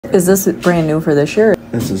Is this brand new for this year?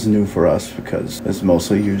 This is new for us because it's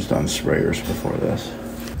mostly used on sprayers before this.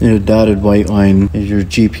 Your dotted white line is your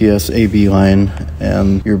GPS AB line,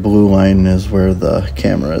 and your blue line is where the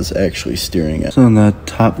camera is actually steering it. So in the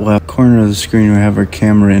top left corner of the screen, we have our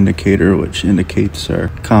camera indicator, which indicates our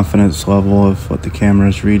confidence level of what the camera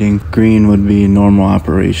is reading. Green would be normal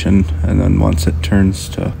operation, and then once it turns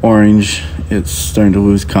to orange, it's starting to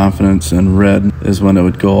lose confidence, and red is when it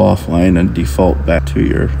would go offline and default back to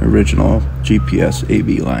your original GPS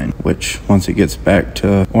AB line, which once it gets back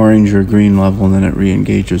to orange or green level, then it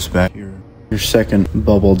re-engages back here. Your second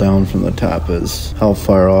bubble down from the top is how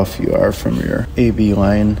far off you are from your AB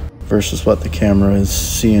line versus what the camera is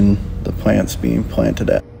seeing the plants being planted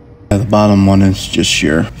at. The bottom one is just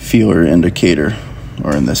your feeler indicator,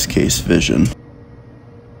 or in this case, vision.